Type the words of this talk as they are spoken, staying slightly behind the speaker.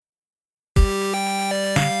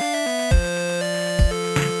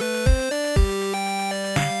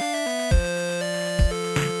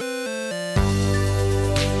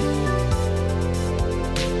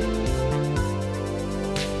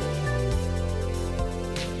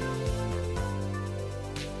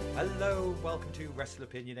Hello, welcome to Wrestle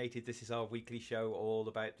Opinionated. This is our weekly show all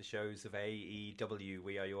about the shows of AEW.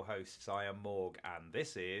 We are your hosts. I am Morg, and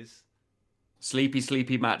this is...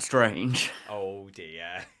 Sleepy Matt Strange. Oh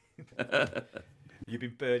dear. You've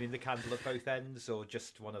been burning the candle at both ends, or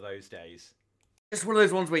just one of those days? It's one of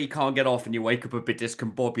those ones where you can't get off and you wake up a bit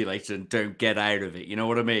discombobulated and don't get out of it. You know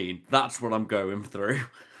what I mean? That's what I'm going through.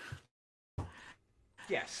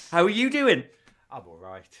 Yes. How are you doing? I'm all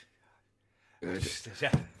right. Good.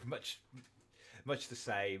 Much the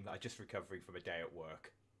same. I'm just recovering from a day at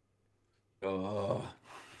work. Oh.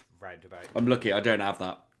 Roundabout. I'm lucky I don't have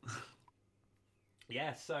that.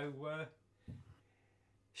 Yeah, so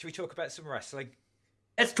should we talk about some wrestling?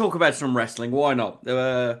 Let's talk about some wrestling. Why not?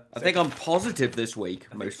 I think I'm positive this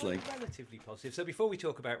week, mostly. Relatively positive. So before we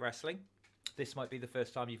talk about wrestling, this might be the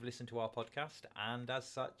first time you've listened to our podcast, and as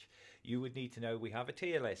such, you would need to know we have a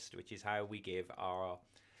tier list, which is how we give our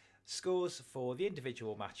scores for the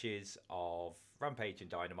individual matches of Rampage and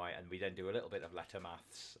Dynamite, and we then do a little bit of letter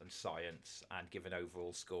maths and science and give an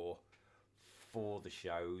overall score for the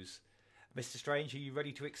shows. Mr. Strange, are you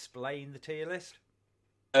ready to explain the tier list?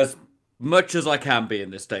 As much as I can be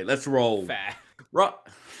in this state. Let's roll. Fair. Right.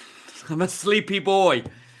 I'm a sleepy boy.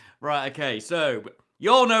 Right, okay, so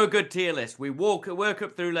you all know a good tier list. We work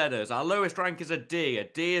up through letters. Our lowest rank is a D. A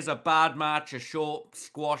D is a bad match, a short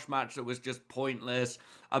squash match that was just pointless,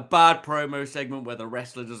 a bad promo segment where the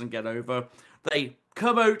wrestler doesn't get over. They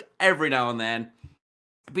come out every now and then.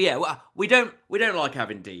 But yeah, well, we don't like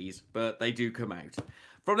having Ds, but they do come out.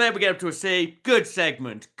 From there, we get up to a C. Good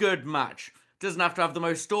segment, good match. Doesn't have to have the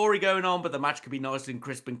most story going on, but the match could be nice and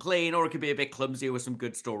crisp and clean, or it could be a bit clumsy with some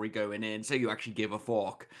good story going in, so you actually give a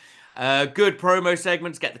fuck. Good promo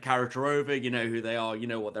segments, get the character over, you know who they are, you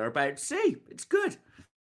know what they're about. C, it's good.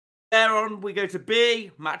 There on, we go to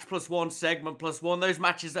B, match +1, segment +1. Those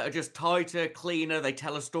matches that are just tighter, cleaner, they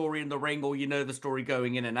tell a story in the ring, or you know the story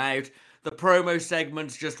going in and out. The promo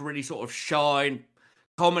segments just really sort of shine.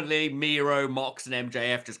 Commonly, Miro, Mox, and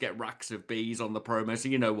MJF just get racks of Bs on the promo, so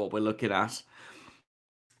you know what we're looking at.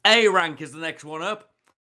 A rank is the next one up.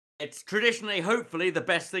 It's traditionally, hopefully, the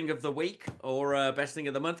best thing of the week, or best thing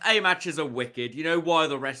of the month. A matches are wicked. You know why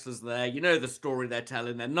the wrestlers are there. You know the story they're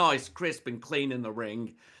telling. They're nice, crisp, and clean in the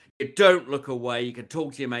ring. You don't look away. You can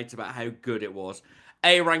talk to your mates about how good it was.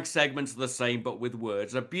 A rank segments are the same, but with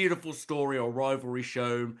words. A beautiful story or rivalry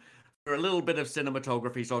shown. For a little bit of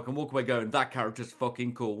cinematography, so I can walk away going, that character's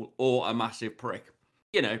fucking cool, or a massive prick.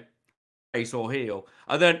 You know, face or heel.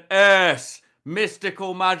 And then S,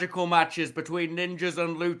 mystical, magical matches between ninjas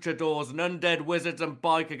and luchadors, and undead wizards and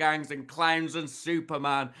biker gangs, and clowns and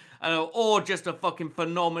Superman, or just a fucking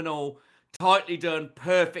phenomenal, tightly done,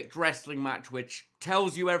 perfect wrestling match, which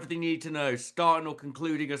tells you everything you need to know, starting or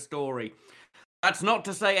concluding a story. That's not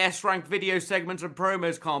to say S-rank video segments and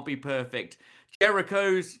promos can't be perfect.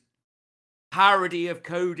 Jericho's parody of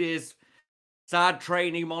Cody's sad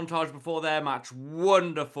training montage before their match,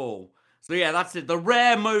 wonderful. So yeah, that's it. The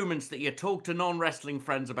rare moments that you talk to non-wrestling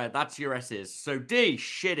friends about, that's your S's. So D,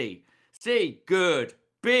 shitty. C, good.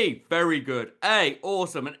 B, very good. A,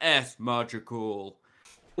 awesome. And S, magical.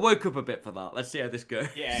 I woke up a bit for that. Let's see how this goes.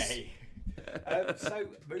 Yay. So,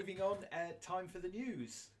 moving on, time for the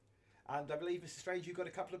news. And I believe, Mr. Strange, you've got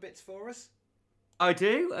a couple of bits for us? I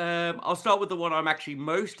do. I'll start with the one I'm actually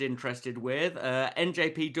most interested with.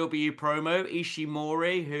 NJPW promo,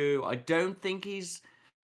 Ishimori, who I don't think he's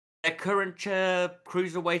their current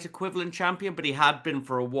cruiserweight equivalent champion, but he had been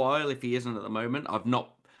for a while. If he isn't at the moment, I've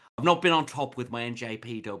not been on top with my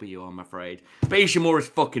NJPW, I'm afraid. But Ishimori's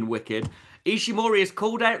fucking wicked. Ishimori has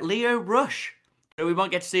called out Lio Rush, so we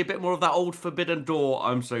might get to see a bit more of that old Forbidden Door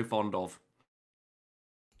I'm so fond of.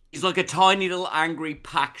 He's like a tiny little angry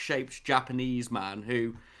pack-shaped Japanese man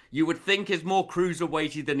who you would think is more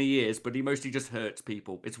cruiserweighty than he is, but he mostly just hurts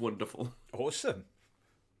people. It's wonderful. Awesome.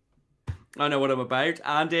 I know what I'm about.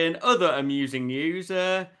 And in other amusing news,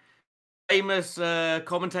 famous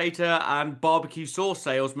commentator and barbecue sauce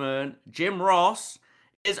salesman Jim Ross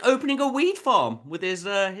is opening a weed farm with his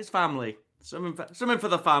family. Something for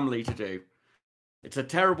the family to do. It's a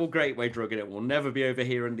terrible gateway drug and it will never be over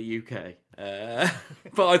here in the UK.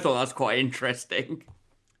 But I thought that's quite interesting.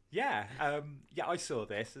 Yeah, I saw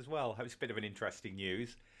this as well. It's a bit of an interesting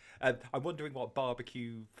news. I'm wondering what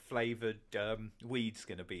barbecue-flavoured weed's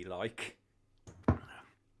going to be like.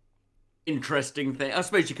 Interesting thing. I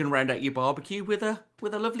suppose you can round out your barbecue with a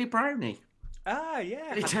lovely brownie. Ah,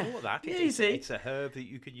 yeah, I saw that. Yeah, it's a herb that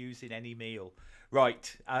you can use in any meal.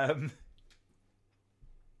 Right.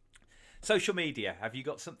 Social media. Have you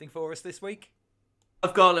got something for us this week?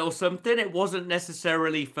 I've got a little something. It wasn't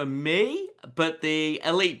necessarily for me, but the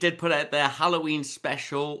Elite did put out their Halloween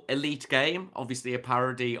special Elite game, obviously a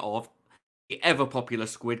parody of the ever popular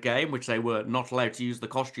Squid Game, which they were not allowed to use the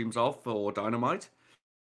costumes of for Dynamite.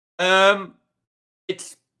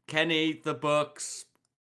 It's Kenny, the Bucks,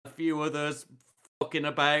 a few others fucking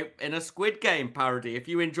about in a Squid Game parody. If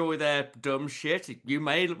you enjoy their dumb shit, you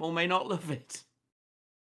may or may not love it.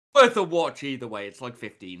 Worth a watch either way. It's like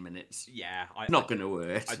 15 minutes. Yeah, Not going to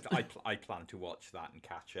hurt. I plan to watch that and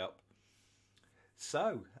catch up.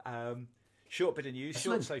 So, short bit of news,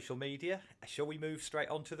 short social media. Shall we move straight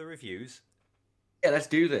on to the reviews? Yeah, let's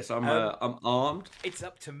do this. I'm armed. It's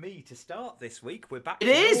up to me to start this week. We're back. It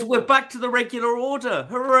is. We're back to the regular order.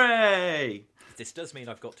 Hooray! This does mean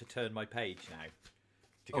I've got to turn my page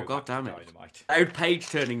now. Oh god damn it! Dynamite. Loud page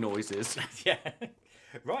turning noises. Yeah.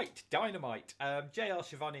 Right, Dynamite. JR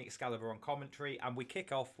Shivani Excalibur on commentary, and we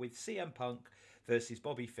kick off with CM Punk versus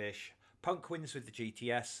Bobby Fish. Punk wins with the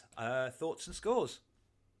GTS. Thoughts and scores?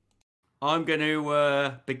 I'm going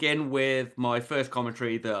to begin with my first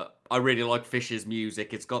commentary that I really like Fish's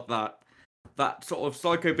music. It's got that sort of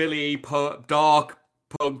psychobilly, dark,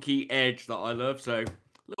 punky edge that I love. So,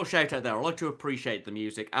 little shout out there. I like to appreciate the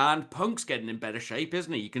music. And Punk's getting in better shape,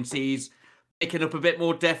 isn't he? You can see he's picking up a bit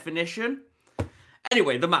more definition.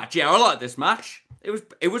 Anyway, the match. Yeah, I like this match.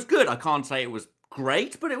 It was good. I can't say it was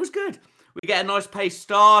great, but it was good. We get a nice pace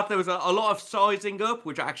start. There was a lot of sizing up,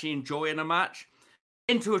 which I actually enjoy in a match.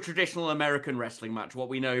 Into a traditional American wrestling match, what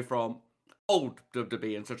we know from old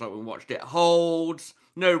WWE and such like when we watched it. Holds,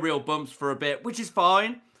 no real bumps for a bit, which is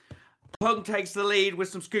fine. Punk takes the lead with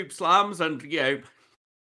some scoop slams and,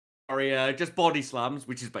 just body slams,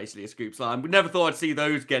 which is basically a scoop slam. We never thought I'd see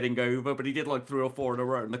those getting over, but he did like 3 or 4 in a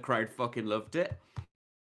row and the crowd fucking loved it.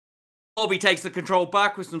 Bobby takes the control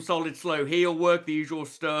back with some solid slow heel work, the usual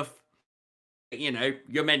stuff.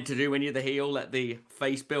 You're meant to do when you're the heel, let the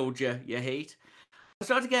face build your heat. I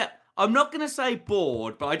started to get, I'm not going to say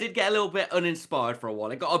bored, but I did get a little bit uninspired for a while.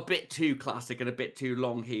 It got a bit too classic and a bit too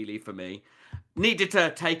long heely for me. Needed to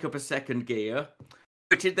take up a second gear,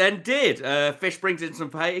 which it then did. Fish brings in some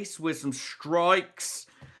pace with some strikes.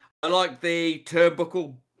 I like the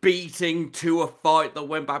turnbuckle beating to a fight that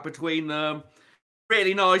went back between them.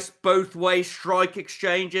 Really nice both-way strike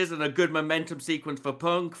exchanges and a good momentum sequence for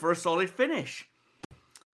Punk for a solid finish.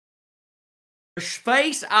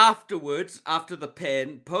 Face afterwards, after the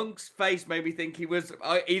pin, Punk's face made me think he was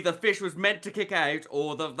either Fish was meant to kick out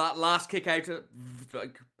or that last kick out,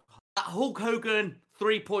 that Hulk Hogan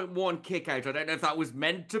 3.1 kick out. I don't know if that was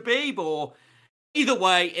meant to be, but either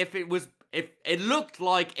way, if it looked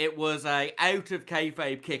like it was a out of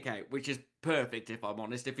kayfabe kick out, which is perfect if I'm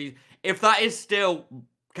honest. If that is still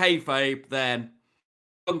kayfabe, then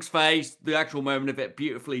Punk's face, the actual moment of it,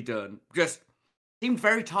 beautifully done. Just seemed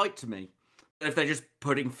very tight to me. If they're just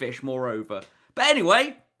putting Fish more over. But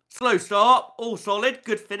anyway, slow start, all solid,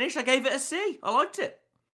 good finish. I gave it a C. I liked it.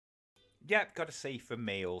 Yeah, got a C from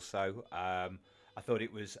me also. I thought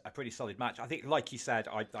it was a pretty solid match. I think, like you said,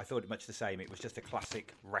 I thought it much the same. It was just a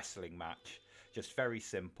classic wrestling match. Just very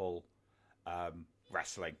simple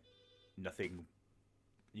wrestling. Nothing,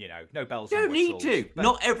 no bells and whistles. Don't need to.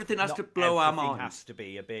 Not everything has to blow our minds. Everything has to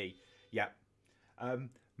be a B. Yeah.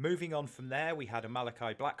 Moving on from there, we had a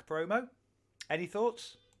Malachi Black promo. Any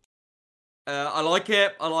thoughts? I like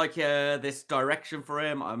it. I like this direction for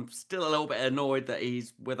him. I'm still a little bit annoyed that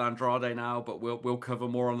he's with Andrade now, but we'll cover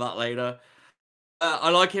more on that later. I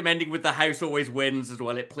like him ending with the house always wins as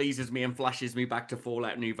well. It pleases me and flashes me back to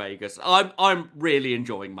Fallout New Vegas. I'm really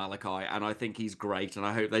enjoying Malachi, and I think he's great, and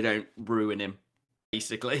I hope they don't ruin him,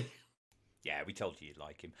 basically. Yeah, we told you you'd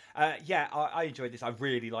like him. I enjoyed this. I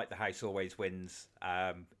really like the house always wins.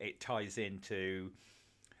 It ties into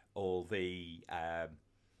all the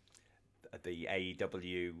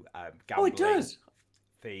AEW gambling. It does.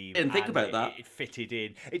 Theme. Didn't think about that. It fitted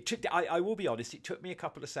in. It took. I will be honest. It took me a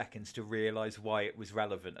couple of seconds to realise why it was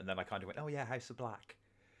relevant, and then I kind of went, "Oh yeah, House of Black."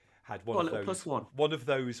 Had one of those. One of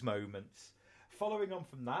those moments. Following on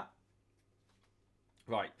from that,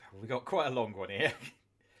 right? We got quite a long one here.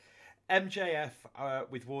 MJF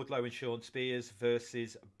with Wardlow and Sean Spears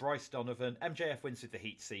versus Bryce Donovan. MJF wins with the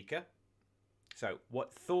Heat Seeker. So,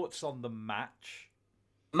 what thoughts on the match?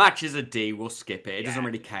 Match is a D. We'll skip it. It doesn't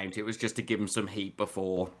really count. It was just to give him some heat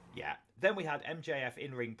before. Yeah. Then we had MJF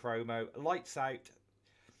in-ring promo. Lights out.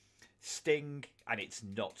 Sting, and it's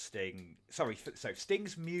not Sting. Sorry, so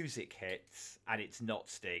Sting's music hits, and it's not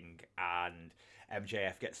Sting. And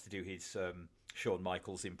MJF gets to do his Shawn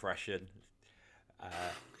Michaels impression.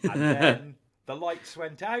 And then the lights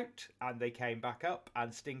went out, and they came back up,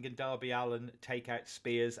 and Sting and Darby Allin take out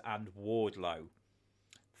Spears and Wardlow.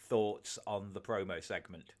 Thoughts on the promo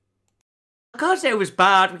segment? I can't say it was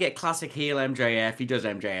bad. We get classic heel MJF. He does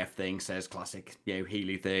MJF things, says classic,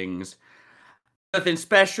 heely things. Nothing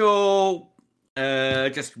special.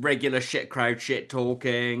 Just regular shit crowd shit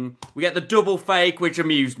talking. We get the double fake, which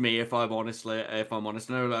amused me, if I'm honest. I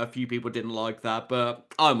know a few people didn't like that,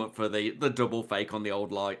 but I'm up for the double fake on the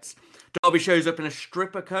old lights. Darby shows up in a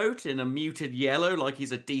stripper coat in a muted yellow, like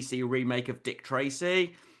he's a DC remake of Dick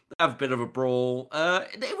Tracy. They have a bit of a brawl.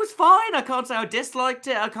 It was fine. I can't say I disliked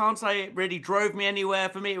it. I can't say it really drove me anywhere.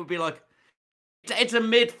 For me, it would be like, it's a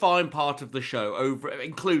mid-fine part of the show,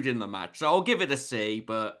 including the match. So I'll give it a C,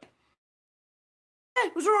 but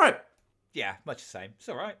it was alright. Yeah, much the same. It's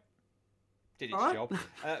alright. Did its job.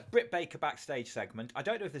 Britt Baker backstage segment. I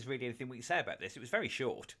don't know if there's really anything we can say about this. It was very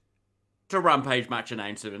short. It's a Rampage match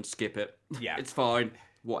announcer and skip it. Yeah. It's fine.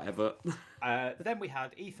 Whatever. Then we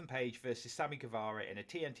had Ethan Page versus Sammy Guevara in a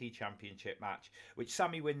TNT Championship match, which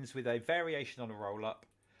Sammy wins with a variation on a roll-up.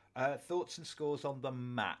 Thoughts and scores on the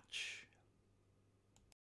match?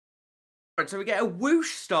 Right, so we get a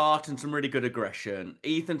whoosh start and some really good aggression.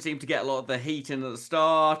 Ethan seemed to get a lot of the heat in at the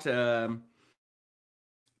start.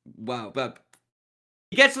 But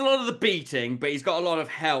he gets a lot of the beating, but he's got a lot of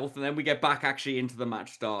health, and then we get back actually into the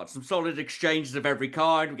match start. Some solid exchanges of every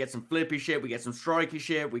kind. We get some flippy shit, we get some striky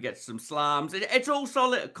shit, we get some slams. It's all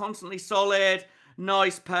solid, constantly solid,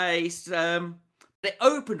 nice pace. It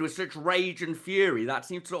opened with such rage and fury that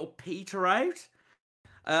seemed to sort of peter out.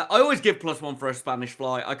 I always give +1 for a Spanish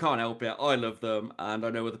Fly. I can't help it. I love them, and I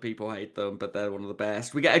know other people hate them, but they're one of the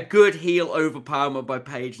best. We get a good heel overpowerment by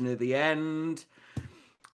Page near the end,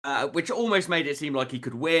 which almost made it seem like he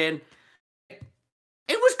could win. It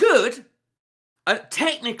was good.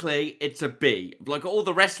 Technically, it's a B. Like, all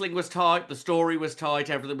the wrestling was tight, the story was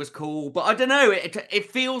tight, everything was cool, but I don't know,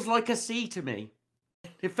 it feels like a C to me.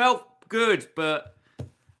 It felt good, but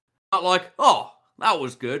not like, oh, that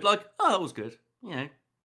was good. Like, oh, that was good.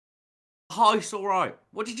 Heist, all right.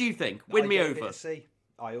 What did you think? Win me over. It a C.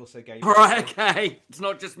 I also gave it all right, okay. It's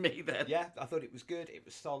not just me then. Yeah, I thought it was good. It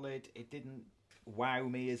was solid. It didn't wow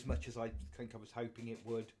me as much as I think I was hoping it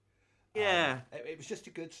would. Yeah. It was just a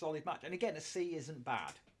good, solid match. And again, a C isn't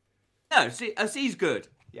bad. No, a C's good.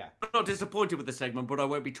 Yeah. I'm not disappointed with the segment, but I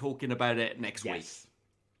won't be talking about it next week.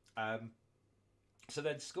 So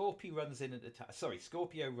then Scorpio runs in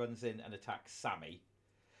and attacks Sammy.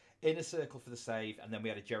 In a circle for the save, and then we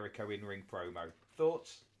had a Jericho in-ring promo.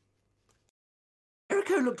 Thoughts?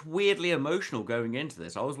 Jericho looked weirdly emotional going into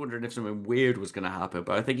this. I was wondering if something weird was going to happen,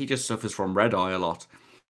 but I think he just suffers from red eye a lot.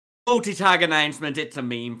 Multi-tag announcement. It's a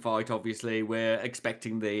meme fight, obviously. We're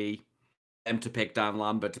expecting them to pick Dan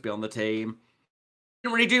Lambert to be on the team.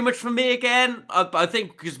 Didn't really do much for me again. I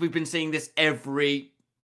think because we've been seeing this every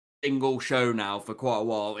single show now for quite a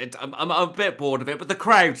while. I'm a bit bored of it, but the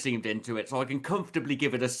crowd seemed into it, so I can comfortably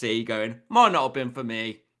give it a C, going, might not have been for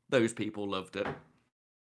me. Those people loved it.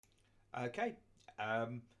 Okay.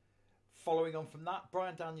 Following on from that,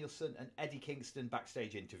 Bryan Danielson and Eddie Kingston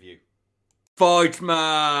backstage interview. Fight,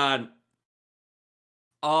 man!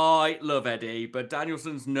 I love Eddie, but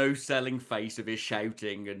Danielson's no-selling face of his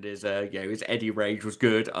shouting and his Eddie rage was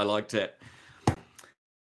good. I liked it.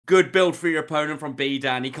 Good build for your opponent from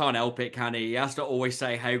B-Dan. He can't help it, can he? He has to always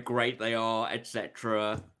say how great they are,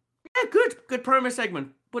 etc. Yeah, good promo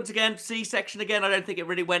segment. Once again, C-section again. I don't think it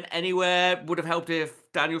really went anywhere. Would have helped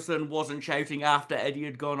if Danielson wasn't shouting after Eddie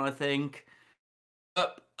had gone, I think.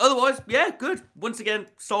 Otherwise, yeah, good. Once again,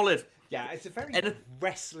 solid. Yeah, it's a very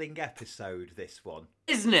wrestling episode, this one.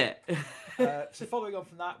 Isn't it? So following on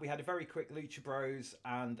from that, we had a very quick Lucha Bros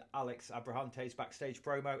and Alex Abrahantes backstage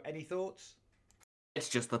promo. Any thoughts? It's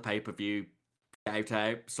just the pay-per-view. Out.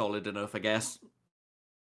 Solid enough, I guess.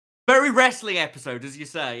 Very wrestling episode, as you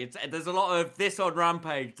say. There's a lot of this on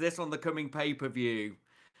Rampage, this on the coming pay-per-view.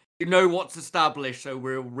 You know what's established, so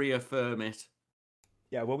we'll reaffirm it.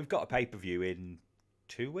 Yeah, well, we've got a pay-per-view in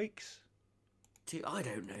 2 weeks. I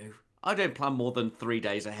don't know. I don't plan more than 3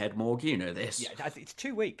 days ahead, Morg. You know this. Yeah, it's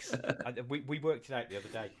 2 weeks. we worked it out the other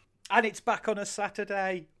day. And it's back on a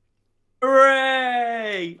Saturday.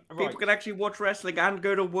 Hooray! Right. People can actually watch wrestling and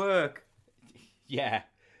go to work. Yeah.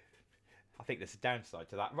 I think there's a downside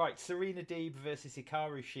to that. Right, Serena Deeb versus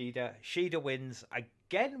Hikaru Shida. Shida wins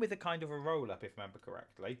again with a kind of a roll-up, if I remember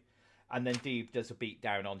correctly. And then Deeb does a beat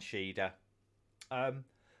down on Shida.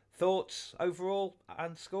 Thoughts overall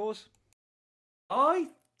and scores? I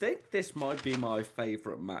think this might be my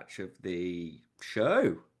favourite match of the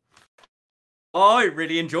show. I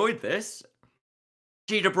really enjoyed this.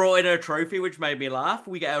 Shida brought in her trophy, which made me laugh.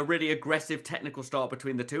 We get a really aggressive technical start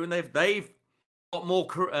between the two, and they've got more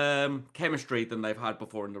chemistry than they've had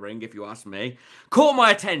before in the ring, if you ask me. Caught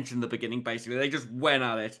my attention in the beginning, basically. They just went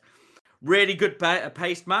at it. Really good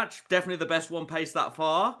paced match. Definitely the best one paced that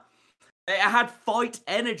far. It had fight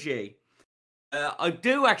energy. I'm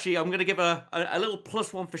going to give a little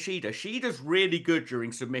 +1 for Shida. Shida's really good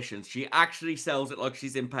during submissions. She actually sells it like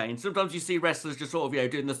she's in pain. Sometimes you see wrestlers just sort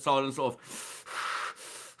of, doing the silent sort of,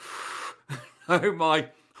 oh my,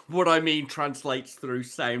 what I mean translates through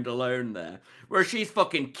sound alone there. Where she's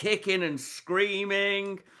fucking kicking and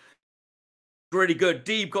screaming. Really good.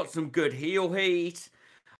 Deeb got some good heel heat.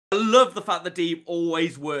 I love the fact that Deeb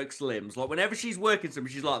always works limbs. Like, whenever she's working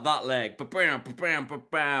something, she's like, that leg. Ba-bam, ba-bam,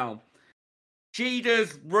 ba-bam.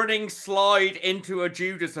 Shida's running slide into a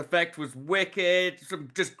Judas effect was wicked. Some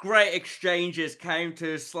just great exchanges,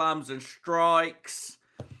 counters, slams, and strikes.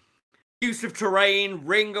 Use of terrain,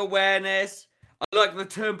 ring awareness. I like the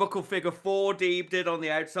turnbuckle figure 4 Deeb did on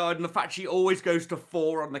the outside, and the fact she always goes to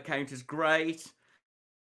 4 on the count is great.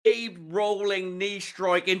 Deeb rolling knee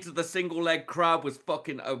strike into the single leg crab was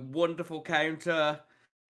fucking a wonderful counter.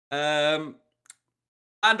 And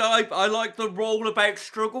I like the rollabout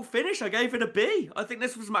struggle finish. I gave it a B. I think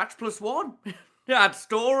this was match +1. It had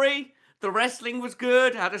story. The wrestling was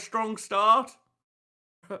good. Had a strong start.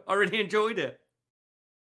 I really enjoyed it.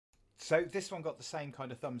 So this one got the same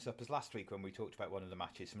kind of thumbs up as last week when we talked about one of the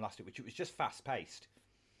matches from last week, which it was just fast paced.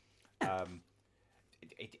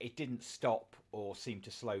 It didn't stop or seem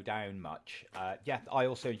to slow down much. I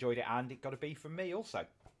also enjoyed it, and it got a B from me also.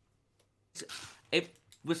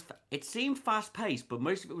 It seemed fast paced, but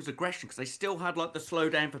most of it was aggression because they still had like the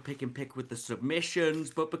slowdown for pick and pick with the submissions.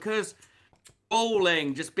 But because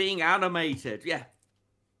bowling, just being animated,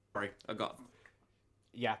 sorry, I got.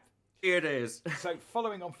 Yeah, here it is. So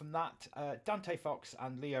following on from that, Dante Fox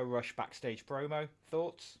and Lio Rush backstage promo.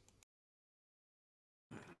 Thoughts?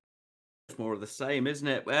 It's more of the same, isn't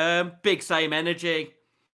it? Big same energy,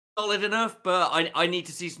 solid enough, but I need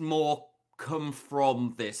to see some more come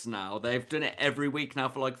from this now. They've done it every week now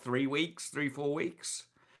for like 3 weeks, 3-4 weeks.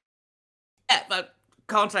 Yeah, but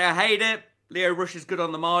can't say I hate it. Lio Rush is good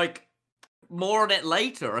on the mic. More on it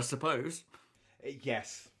later, I suppose.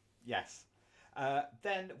 Yes.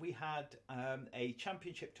 Then we had a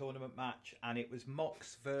championship tournament match, and it was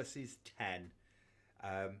Mox versus 10.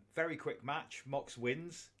 Very quick match. Mox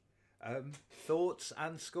wins. Thoughts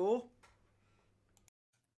and score?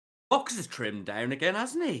 Mox has trimmed down again,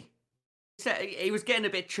 hasn't he? He was getting a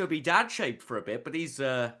bit chubby dad shaped for a bit, but he's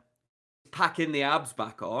packing the abs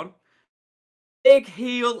back on. Big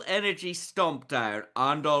heel energy stomp down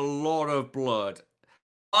and a lot of blood.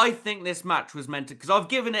 I think this match was meant to, because I've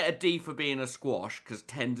given it a D for being a squash, because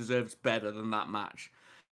 10 deserves better than that match.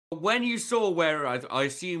 But when you saw where I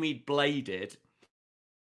assume he'd bladed,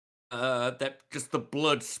 that just the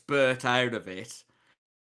blood spurt out of it.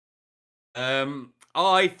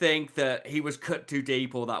 I think that he was cut too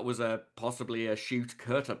deep, or that was possibly a shoot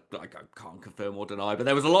cut. I can't confirm or deny, but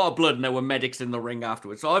there was a lot of blood and there were medics in the ring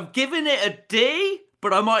afterwards. So I've given it a D,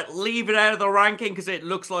 but I might leave it out of the ranking because it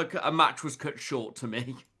looks like a match was cut short to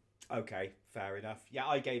me. Okay, fair enough. Yeah,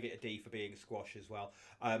 I gave it a D for being a squash as well.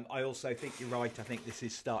 I also think you're right. I think this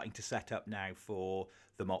is starting to set up now for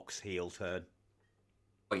the Mox heel turn.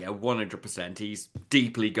 Oh yeah, 100%. He's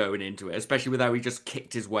deeply going into it, especially with how he just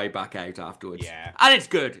kicked his way back out afterwards. Yeah. And it's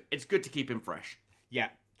good. It's good to keep him fresh. Yeah.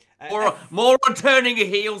 More on turning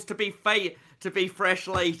heels to be fresh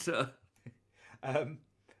later.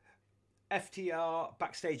 FTR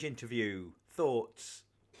backstage interview. Thoughts?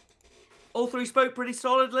 All three spoke pretty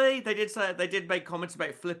solidly. They did make comments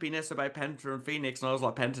about flippiness about Penta and Phoenix, and I was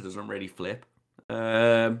like, Penta doesn't really flip.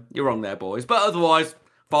 You're wrong there, boys. But otherwise,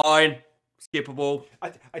 fine. Skippable.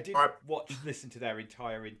 I did listen to their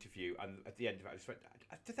entire interview, and at the end of it, I just went,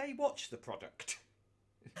 do they watch the product?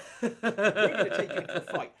 We're going to take you into a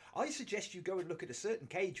fight. I suggest you go and look at a certain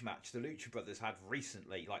cage match the Lucha Brothers had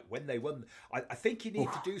recently, like when they won. I think you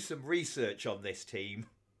need to do some research on this team.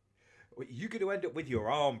 You're going to end up with your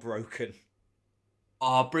arm broken.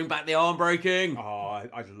 Oh, bring back the arm breaking. Oh,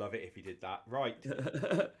 I'd love it if you did that. Right.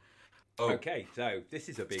 Okay, so this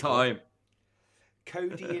is a big time. One.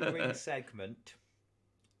 Cody in-ring segment.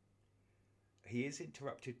 He is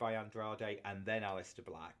interrupted by Andrade and then Aleister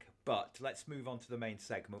Black. But let's move on to the main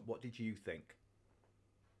segment. What did you think?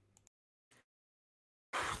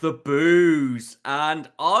 The boos. And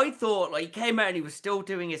I thought, like, he came out and he was still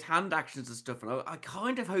doing his hand actions and stuff. And I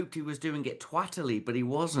kind of hoped he was doing it twattily, but he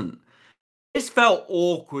wasn't. This felt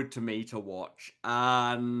awkward to me to watch.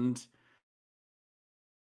 And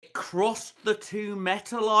it crossed the 2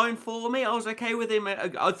 meta line for me. I was okay with him.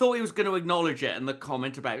 I thought he was going to acknowledge it and the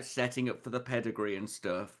comment about setting up for the pedigree and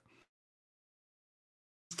stuff.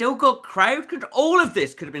 Still got crowd control. All of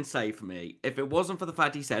this could have been saved for me if it wasn't for the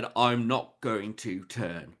fact he said, I'm not going to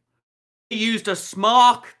turn. He used a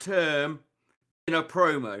smart term in a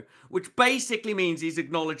promo, which basically means he's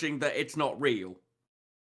acknowledging that it's not real.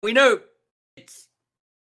 We know it's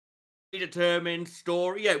predetermined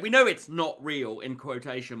story. Yeah, we know it's not real in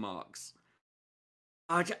quotation marks.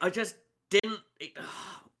 I just didn't.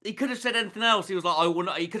 He could have said anything else. He was like, I will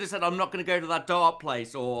not. He could have said, I'm not going to go to that dark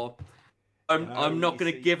place, or I'm not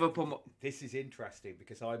going to give up on. This is interesting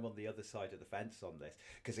because I'm on the other side of the fence on this.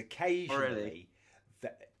 Because occasionally,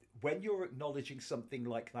 when you're acknowledging something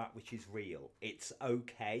like that which is real, it's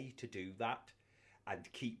okay to do that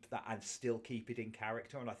and keep that and still keep it in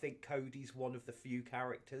character. And I think Cody's one of the few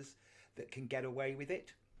characters that can get away with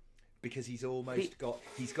it because he's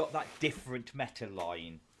got that different meta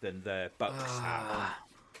line than the Bucks have.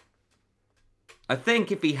 I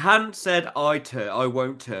think if he hadn't said I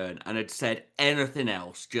won't turn and had said anything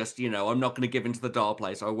else, just, I'm not going to give into the dark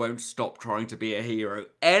place, I won't stop trying to be a hero,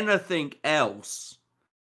 anything else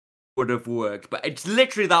would have worked. But it's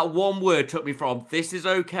literally that one word took me from this is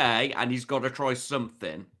okay and he's got to try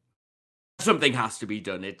something. Something has to be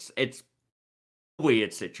done. It's a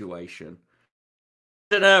weird situation.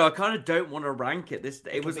 I don't know. I kind of don't want to rank it.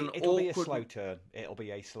 It'll be a slow turn. It'll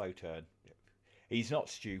be a slow turn. He's not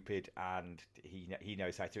stupid, and he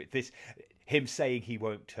knows how to do it. Him saying he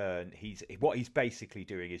won't turn. What he's basically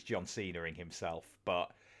doing is John Cena-ing himself,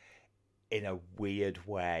 but in a weird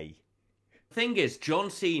way. Thing is, John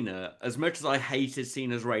Cena, as much as I hated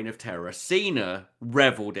Cena's Reign of Terror, Cena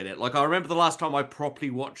reveled in it. Like, I remember the last time I properly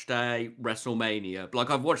watched a WrestleMania. Like,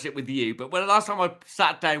 I've watched it with you, but when the last time I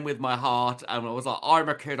sat down with my heart and I was like, I'm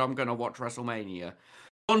a kid, I'm going to watch WrestleMania.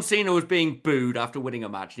 John Cena was being booed after winning a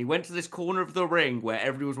match, and he went to this corner of the ring where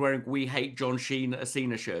everybody was wearing "We Hate John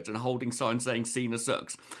Cena" shirts and holding signs saying "Cena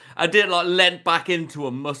sucks." I did leant back into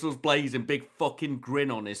him, muscles blazing, big fucking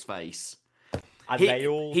grin on his face. And they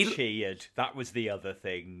all cheered. That was the other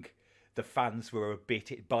thing. The fans were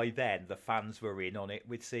by then, the fans were in on it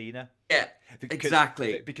with Cena. Yeah,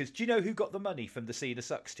 exactly. Because do you know who got the money from the Cena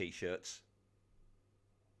Sucks t-shirts?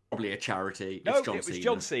 Probably a charity. No, it was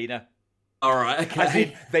John Cena. All right, okay. As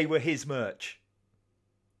in, they were his merch.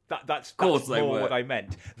 That's more what I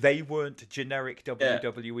meant. They weren't generic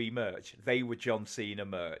WWE merch. They were John Cena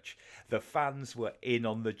merch. The fans were in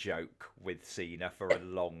on the joke with Cena for a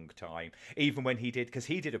long time. Even when he did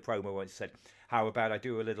a promo once, said, how about I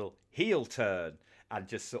do a little heel turn, and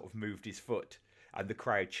just sort of moved his foot, and the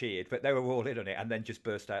crowd cheered. But they were all in on it, and then just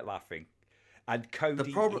burst out laughing. And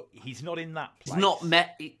Cody, he's not in that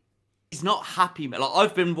place. He's not happy. Like,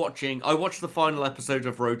 I watched the final episode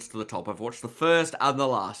of Roads to the Top. I've watched the first and the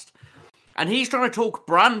last. And he's trying to talk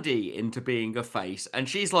Brandy into being a face. And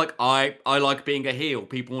she's like, I like being a heel.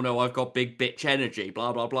 People know I've got big bitch energy,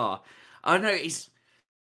 blah, blah, blah. I know he's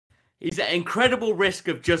at incredible risk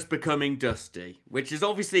of just becoming Dusty, which is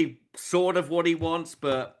obviously sort of what he wants,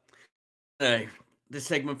 but no, this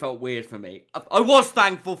segment felt weird for me. I was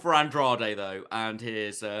thankful for Andrade, though, and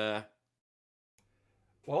his...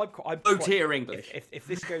 Well, I'm low-tier English. If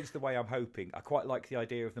this goes the way I'm hoping, I quite like the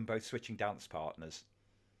idea of them both switching dance partners.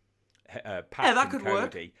 Pac that could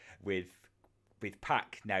Cody, work. With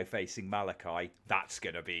Pac now facing Malachi, that's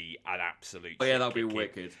going to be an absolute. Oh, yeah, that'll be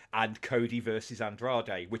wicked. And Cody versus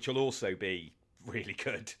Andrade, which will also be really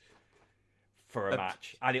good for a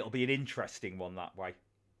match, and it'll be an interesting one that way.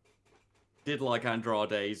 Did like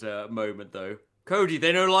Andrade's moment though. Cody,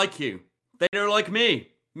 they don't like you. They don't like me.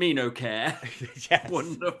 Me no care. Yes.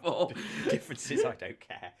 Wonderful. Differences, I don't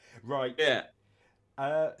care. Right. Yeah.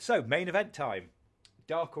 So, main event time.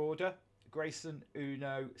 Dark Order, Grayson,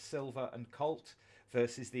 Uno, Silver, and Colt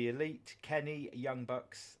versus the Elite, Kenny, Young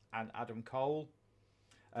Bucks, and Adam Cole.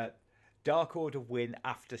 Dark Order win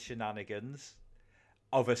after shenanigans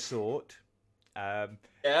of a sort.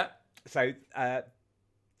 Yeah. So,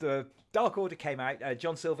 the Dark Order came out.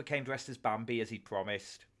 John Silver came dressed as Bambi, as he'd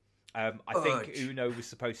promised. I think Uno was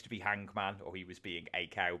supposed to be Hangman, or he was being a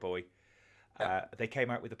cowboy. They came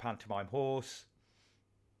out with a pantomime horse.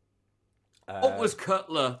 What was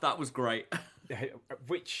Cutler? That was great.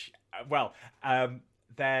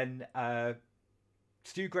 Then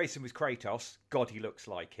Stu Grayson was Kratos. God, he looks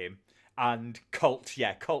like him. And Colt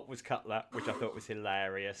was Cutler, which I thought was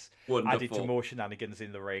hilarious. Wonderful. Added to more shenanigans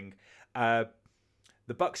in the ring. The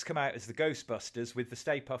Bucks come out as the Ghostbusters with the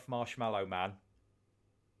Stay Puft Marshmallow Man.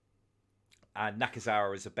 And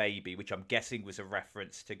Nakazawa as a baby, which I'm guessing was a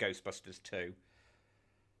reference to Ghostbusters 2.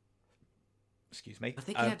 Excuse me. I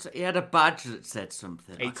think he had a badge that said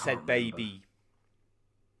something. It said baby.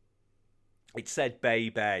 It said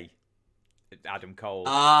baby. Adam Cole.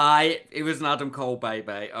 It was an Adam Cole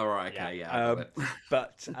baby. All right, okay, yeah.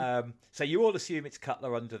 But so you all assume it's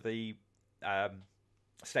Cutler under the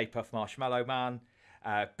Stay Puft Marshmallow Man.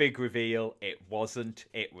 Big reveal, it wasn't.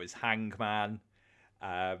 It was Hangman.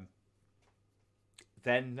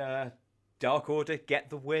 Then Dark Order get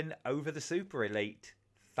the win over the Super Elite,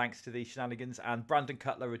 thanks to these shenanigans. And Brandon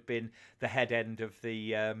Cutler had been the head end of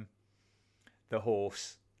the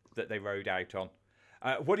horse that they rode out on.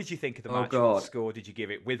 What did you think of the match? God. What score did you give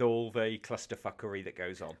it with all the clusterfuckery that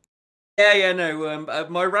goes on? Yeah, no.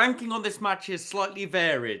 My ranking on this match is slightly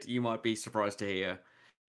varied. You might be surprised to hear.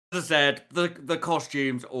 As I said, the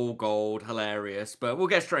costumes all gold, hilarious. But we'll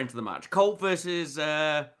get straight into the match. Cole versus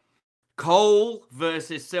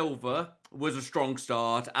Silver was a strong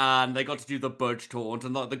start, and they got to do the Budge taunt,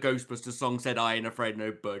 and like the Ghostbusters song said, "I ain't afraid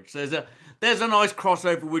no Budge." There's a nice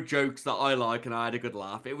crossover with jokes that I like, and I had a good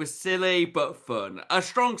laugh. It was silly but fun. A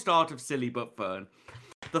strong start of silly but fun.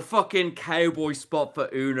 The fucking cowboy spot for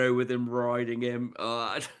Uno with him riding him.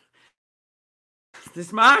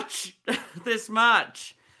 This match.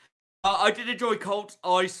 I did enjoy Colt's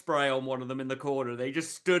eye spray on one of them in the corner. They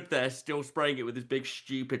just stood there still spraying it with his big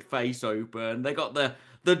stupid face open. They got the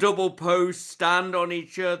double post stand on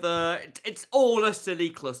each other. It's all a silly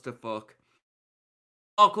clusterfuck.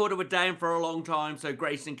 Dark Order were down for a long time, so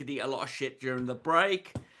Grayson could eat a lot of shit during the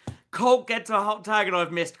break. Colt gets a hot tag, and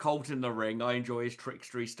I've missed Colt in the ring. I enjoy his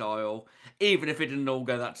trickstery style, even if it didn't all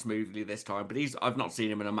go that smoothly this time. But I've not seen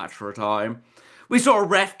him in a match for a time. We saw a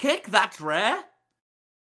ref kick. That's rare.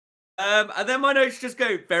 And then my notes just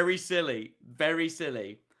go very silly. Very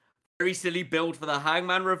silly. Very silly build for the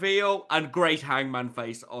Hangman reveal, and great Hangman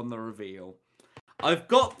face on the reveal. I've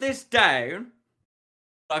got this down.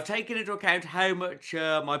 I've taken into account how much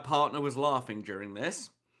my partner was laughing during this.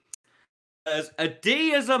 As a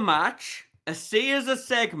D as a match, a C as a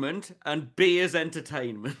segment, and B as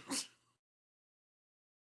entertainment.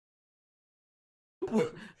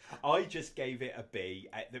 I just gave it a B.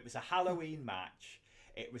 It was a Halloween match.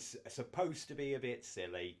 It was supposed to be a bit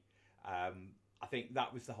silly. I think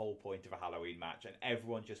that was the whole point of a Halloween match, and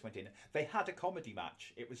everyone just went in. They had a comedy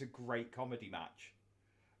match. It was a great comedy match.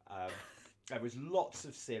 There was lots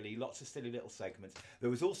of silly little segments. There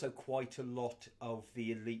was also quite a lot of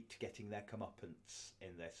the Elite getting their comeuppance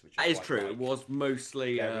in this, which that is true. Nice. It was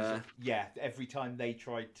mostly every time they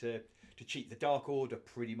tried to cheat, the Dark Order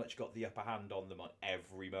pretty much got the upper hand on them on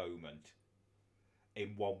every moment,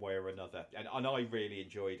 in one way or another, and I really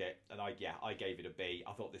enjoyed it. And I gave it a B.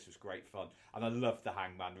 I thought this was great fun, and I loved the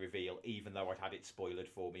Hangman reveal, even though I'd had it spoiled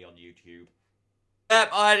for me on YouTube. Yep,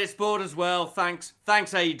 I had it spoiled as well. Thanks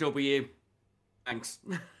AEW. Thanks.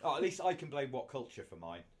 Oh, at least I can blame What Culture for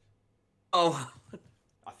mine. Oh,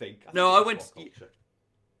 I think no, I went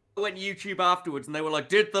YouTube afterwards, and they were like,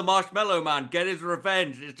 "Did the Marshmallow Man get his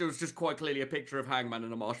revenge?" It was just quite clearly a picture of Hangman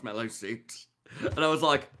in a marshmallow suit, and I was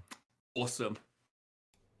like, "Awesome,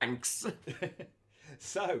 thanks."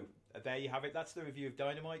 So there you have it. That's the review of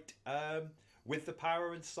Dynamite. With the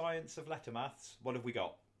power and science of letter maths, what have we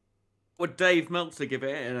got? Would Dave Meltzer give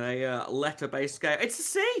it in a letter-based scale? It's a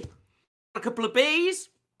C. A couple of B's,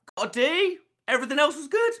 got a D. Everything else was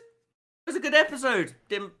good. It was a good episode.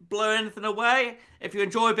 Didn't blow anything away. If you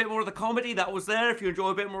enjoy a bit more of the comedy, that was there. If you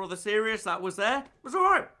enjoy a bit more of the serious, that was there. It was all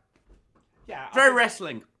right. Yeah, very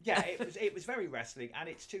wrestling. Yeah, it was very wrestling, and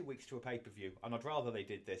it's 2 weeks to a pay-per-view, and I'd rather they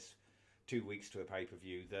did this 2 weeks to a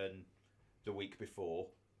pay-per-view than the week before.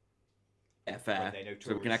 Yeah, fair.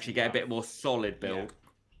 So we can actually get a bit more solid build.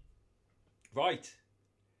 Yeah. Right.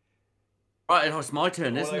 Right, it's my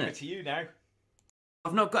turn, isn't it? Over to you now.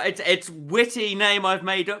 I've not got it's witty name I've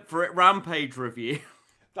made up for it. Rampage review.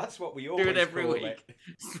 That's what we always do it every call week. It.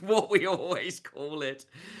 It's what we always call it.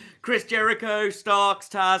 Chris Jericho, Starks,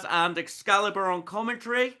 Taz, and Excalibur on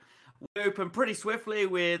commentary. We open pretty swiftly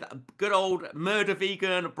with good old murder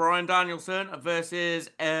vegan Bryan Danielson versus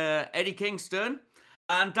Eddie Kingston,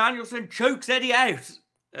 and Danielson chokes Eddie out.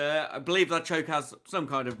 I believe that choke has some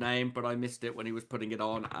kind of name, but I missed it when he was putting it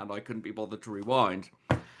on, and I couldn't be bothered to rewind.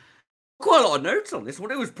 Quite a lot of notes on this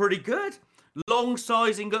one. It was pretty good. Long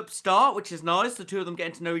sizing up start, which is nice. The two of them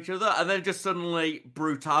getting to know each other, and then just suddenly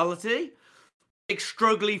brutality. Big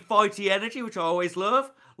struggly, fighty energy, which I always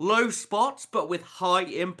love. Low spots, but with high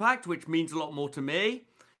impact, which means a lot more to me.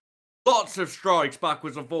 Lots of strikes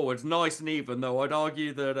backwards and forwards, nice and even, though I'd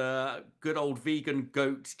argue that good old vegan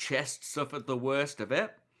goat's chest suffered the worst of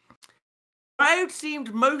it. Crowd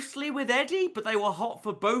seemed mostly with Eddie, but they were hot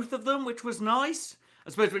for both of them, which was nice. I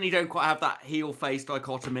suppose when you don't quite have that heel-face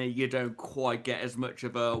dichotomy, you don't quite get as much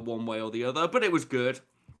of a one way or the other, but it was good.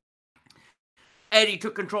 Eddie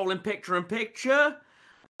took control in picture-in-picture,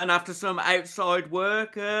 and after some outside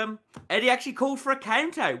work, Eddie actually called for a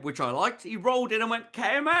count-out, which I liked. He rolled in and went,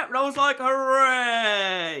 count him out, and I was like,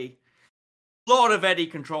 hooray! A lot of Eddie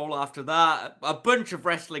control after that. A bunch of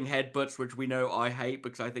wrestling headbutts, which we know I hate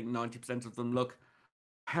because I think 90% of them look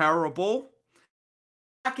terrible.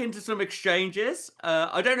 Back into some exchanges.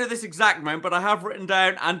 I don't know this exact moment, but I have written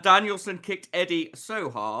down, and Danielson kicked Eddie so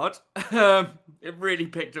hard. It really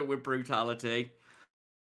picked up with brutality.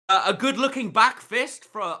 A good-looking back fist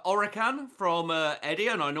for Orican from Eddie,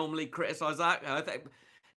 and I normally criticize that. I think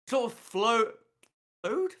sort of flowed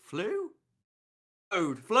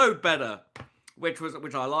better, which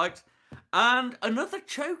I liked. And another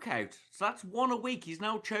choke out. So that's one a week. He's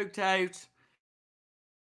now choked out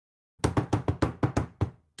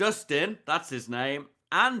Dustin, that's his name,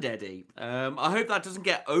 and Eddie. I hope that doesn't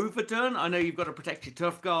get overdone. I know you've got to protect your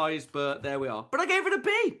tough guys, but there we are. But I gave it a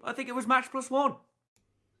B. I think it was match +1.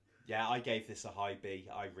 Yeah, I gave this a high B.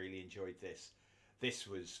 I really enjoyed this. This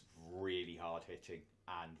was really hard hitting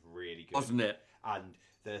and really good. Wasn't it? And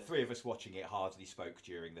the three of us watching it hardly spoke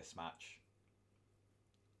during this match.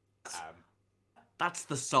 That's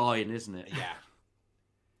the sign, isn't it? Yeah.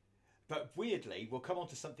 But weirdly, we'll come on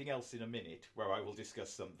to something else in a minute where I will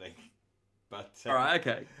discuss something. But all right,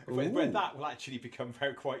 okay. Where that will actually become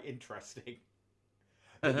quite interesting.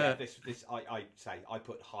 Yeah, I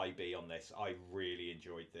put high B on this. I really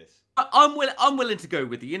enjoyed this. I'm willing to go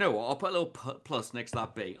with you. You know what? I'll put a little plus next to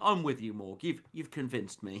that B. I'm with you, Morg. You've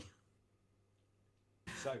convinced me.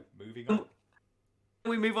 So moving on.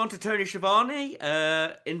 We move on to Tony Schiavone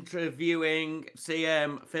interviewing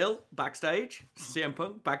CM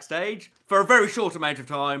Punk backstage for a very short amount of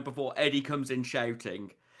time before Eddie comes in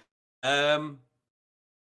shouting. Eddie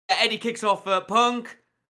kicks off Punk.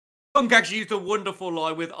 Punk actually used a wonderful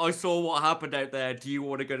line with, "I saw what happened out there. Do you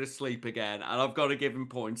want to go to sleep again?" And I've got to give him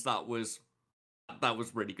points. That was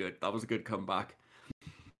really good. That was a good comeback.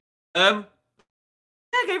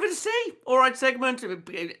 I gave it a C. All right segment.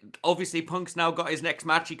 Obviously, Punk's now got his next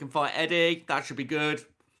match. He can fight Eddie. That should be good.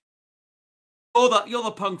 You're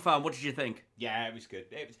the Punk fan. What did you think? Yeah, it was good.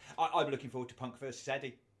 I'm looking forward to Punk versus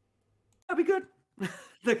Eddie. That'd be good.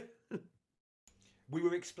 We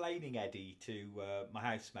were explaining Eddie to my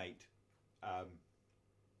housemate,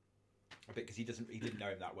 because he didn't know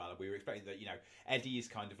him that well. We were explaining that Eddie is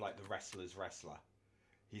kind of like the wrestler's wrestler.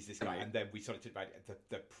 He's this guy, right. And then we sort of talked about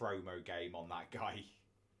the promo game on that guy.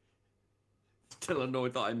 Still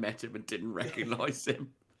annoyed that I met him and didn't recognise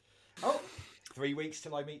him. Oh, 3 weeks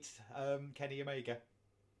till I meet Kenny Omega.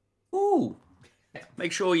 Ooh.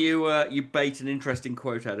 Make sure you bait an interesting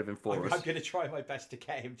quote out of him for us. I'm going to try my best to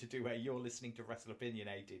get him to do a "You're listening to Wrestle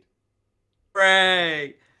Opinionated."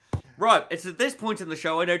 Hooray! Right, it's at this point in the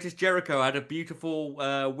show I noticed Jericho had a beautiful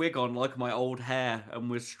wig on like my old hair and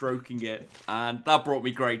was stroking it, and that brought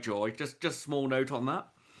me great joy. Just small note on that.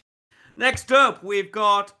 Next up, we've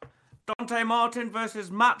got Dante Martin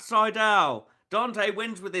versus Matt Sydal. Dante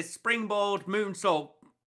wins with his springboard moonsault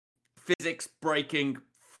physics-breaking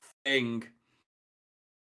thing.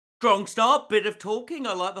 Strong start, bit of talking.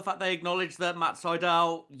 I like the fact they acknowledge that Matt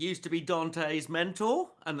Sydal used to be Dante's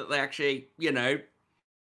mentor and that they actually,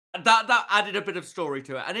 that added a bit of story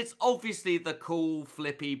to it. And it's obviously the cool,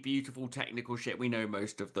 flippy, beautiful, technical shit. We know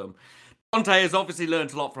most of them. Dante has obviously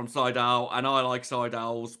learned a lot from Sydal, and I like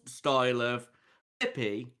Sydal's style of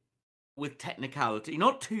flippy with technicality.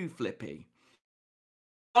 Not too flippy.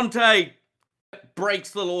 Dante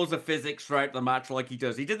breaks the laws of physics throughout the match like he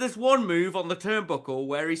does. He did this one move on the turnbuckle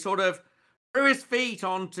where he sort of threw his feet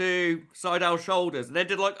onto Sydal's shoulders and then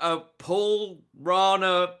did like a pull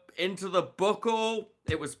Rana into the buckle.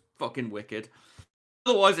 It was fucking wicked.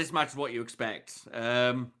 Otherwise, this match is what you expect.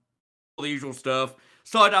 All the usual stuff.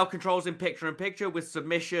 Sydal controls him picture-in-picture with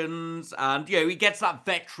submissions, and he gets that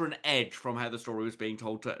veteran edge from how the story was being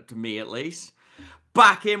told to me at least.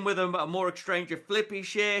 Back in with a more exchange of flippy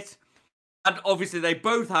shit. And obviously they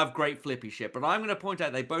both have great flippy shit, but I'm going to point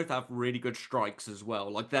out they both have really good strikes as well.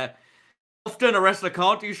 Like they're often a wrestler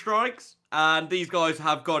can't do strikes, and these guys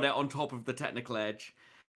have got it on top of the technical edge.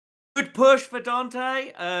 Good push for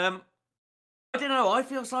Dante. I don't know. I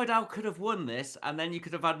feel Sydal could have won this, and then you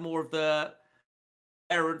could have had more of the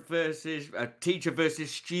parent versus teacher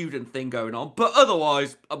versus student thing going on. But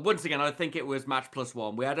otherwise, once again, I think it was match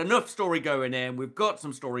 +1. We had enough story going in. We've got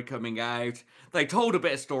some story coming out. They told a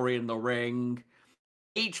bit of story in the ring.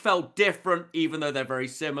 Each felt different, even though they're very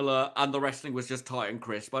similar. And the wrestling was just tight and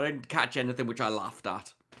crisp. I didn't catch anything which I laughed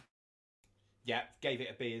at. Yeah, gave it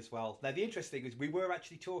a B as well. Now, the interesting thing is we were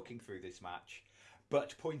actually talking through this match,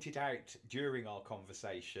 but pointed out during our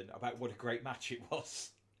conversation about what a great match it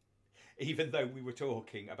was. Even though we were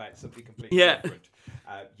talking about something completely different.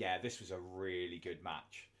 This was a really good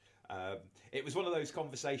match. It was one of those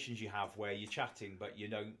conversations you have where you're chatting, but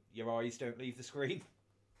your eyes don't leave the screen.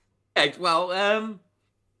 Yeah, well,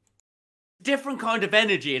 different kind of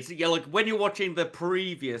energy. It's like when you're watching the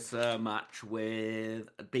previous match with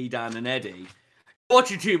B-Dan and Eddie,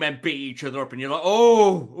 watching two men beat each other up, and you're like,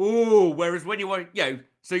 oh. Whereas when you watch,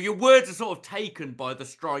 so your words are sort of taken by the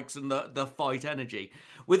strikes and the fight energy.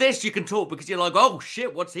 With this, you can talk because you're like, oh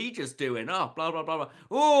shit, what's he just doing? Oh, blah blah blah blah.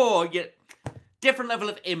 Oh, yeah, different level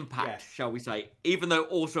of impact, shall we say? Even though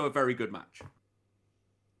also a very good match.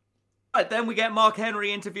 Right, then we get Mark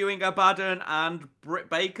Henry interviewing Abaddon and Britt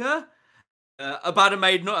Baker. Abaddon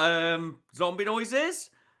made zombie noises.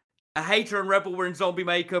 A Hater and Rebel were in zombie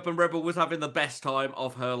makeup, and Rebel was having the best time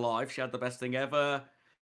of her life. She had the best thing ever.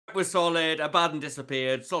 It was solid. Abaddon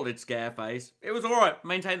disappeared. Solid scare face. It was alright.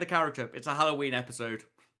 Maintain the character. It's a Halloween episode.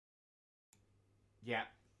 Yeah.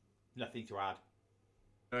 Nothing to add.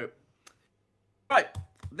 Nope. Right.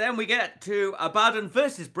 Then we get to Abaddon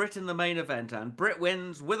versus Britt in the main event, and Britt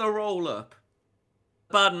wins with a roll-up.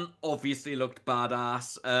 Abaddon obviously looked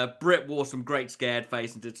badass. Britt wore some great scared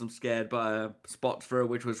face and did some scared spots for her,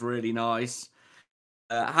 which was really nice.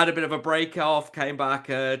 Had a bit of a break off, came back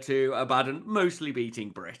to Abaddon, mostly beating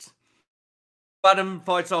Britt. Abaddon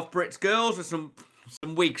fights off Britt's girls with some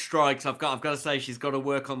weak strikes. I've got to say she's got to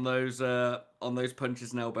work on those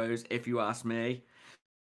punches and elbows, if you ask me.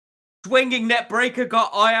 Swinging net breaker got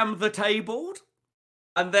I am the tabled,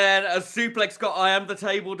 and then a suplex got I am the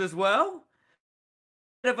tabled as well.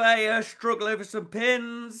 Bit of a struggle over some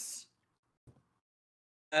pins.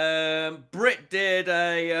 Britt did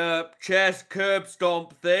a chest curb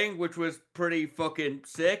stomp thing, which was pretty fucking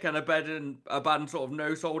sick, and Abaddon sort of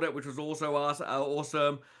no-sold it, which was also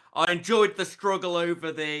awesome. I enjoyed the struggle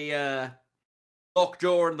over the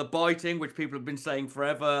lockjaw and the biting, which people have been saying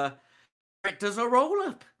forever. Britt does a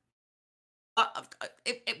roll-up.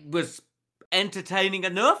 It was entertaining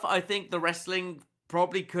enough. I think the wrestling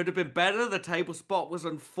probably could have been better. The table spot was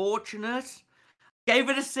unfortunate. Gave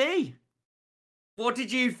it a C. What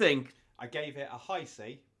did you think? I gave it a high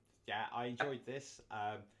C. Yeah, I enjoyed this.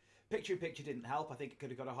 Picture-in-picture didn't help. I think it could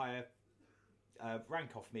have got a higher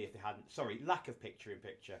rank off me if they hadn't. Sorry, lack of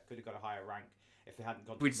picture-in-picture. Could have got a higher rank if they hadn't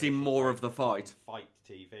gone to We'd see more of the fight. Fight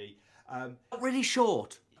TV. Not really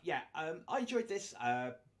short. Yeah, I enjoyed this.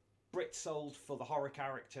 Britt sold for the horror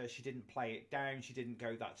character. She didn't play it down. She didn't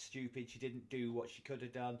go that stupid. She didn't do what she could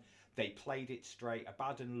have done. They played it straight.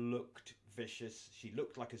 Abaddon looked vicious. She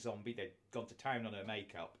looked like a zombie. They'd gone to town on her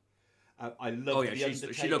makeup. I love the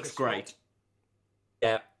Undertaker she looks spot. great.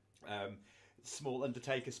 Yeah. Small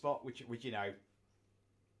Undertaker spot, which you know,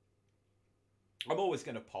 I'm always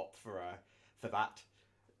going to pop for that.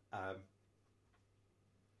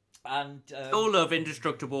 And all love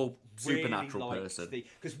indestructible really supernatural person.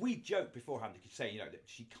 Because we joked beforehand, you could say, that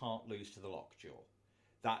she can't lose to the lockjaw.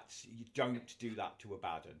 You don't do that to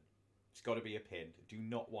Abaddon. It's got to be a pin. Do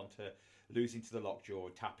not want her losing to the lockjaw,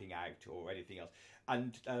 tapping out, or anything else.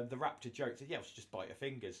 And the Raptor joked, said, "Yeah, just bite her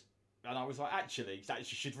fingers." And I was like, actually,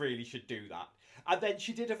 she should do that. And then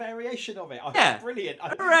she did a variation of it. Brilliant.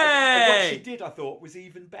 And what she did, I thought, was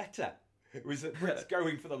even better. It was that Britt's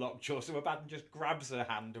going for the lockjaw, so Abaddon just grabs her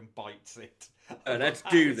hand and bites it. Let's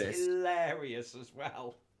do this. Hilarious as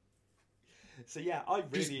well. So yeah, I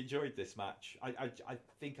really enjoyed this match. I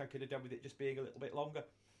think I could have done with it just being a little bit longer,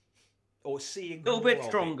 or seeing a little bit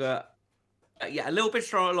stronger. Yeah, a little bit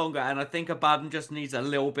stronger, longer, and I think Abaddon just needs a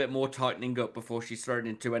little bit more tightening up before she's thrown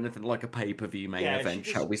into anything like a pay-per-view main event,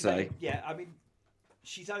 shall we say? Yeah, I mean,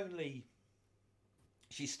 she's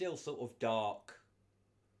still sort of dark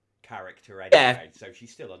character anyway, so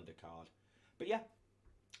she's still undercard. But yeah,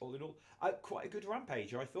 all in all, quite a good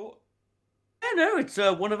Rampage, I thought. Yeah, no, it's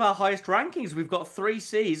one of our highest rankings. We've got 3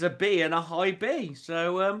 C's, a B, and a high B.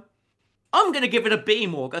 So I'm going to give it a B,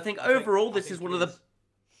 Morg. I think overall this is one of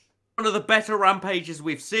the better Rampages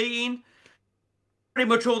we've seen. Pretty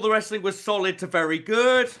much all the wrestling was solid to very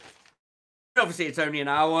good. Obviously, it's only an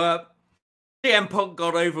hour. CM Punk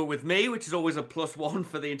got over with me, which is always a +1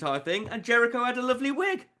 for the entire thing. And Jericho had a lovely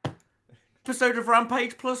wig. Episode of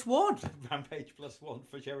Rampage +1. Rampage +1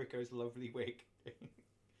 for Jericho's lovely wig.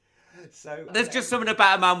 So there's just something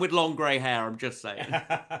about a man with long grey hair, I'm just saying.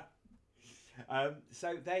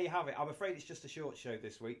 So there you have it. I'm afraid it's just a short show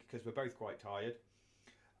this week because we're both quite tired.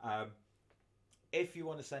 If you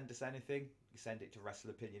want to send us anything, you send it to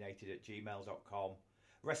wrestleopinionated@gmail.com,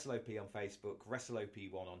 WrestleOP on Facebook,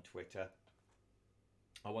 WrestleOP1 on Twitter.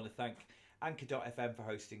 I want to thank Anchor.fm for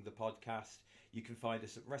hosting the podcast. You can find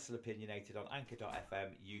us at Wrestle Opinionated on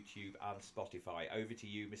Anchor.fm, YouTube and Spotify. Over to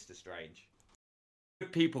you, Mr. Strange.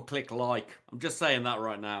 People click like. I'm just saying that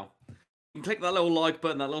right now. You can click that little like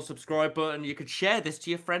button, that little subscribe button. You could share this to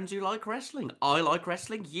your friends who like wrestling. I like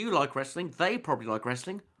wrestling. You like wrestling. They probably like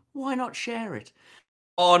wrestling. why not share it?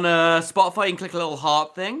 On Spotify, you can click a little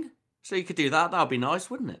heart thing. So you could do that. That would be nice,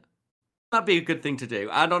 wouldn't it? That'd be a good thing to do.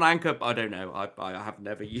 And on Anchor, I don't know. I have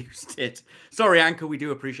never used it. Sorry, Anchor. We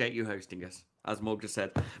do appreciate you hosting us, as Morg just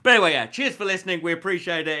said. But anyway, yeah. Cheers for listening. We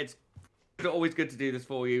appreciate it. It's always good to do this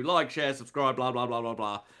for you. Like, share, subscribe, blah, blah, blah, blah,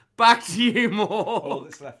 blah. Back to you, Morg. All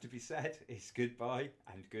that's left to be said is goodbye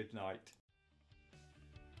and good night.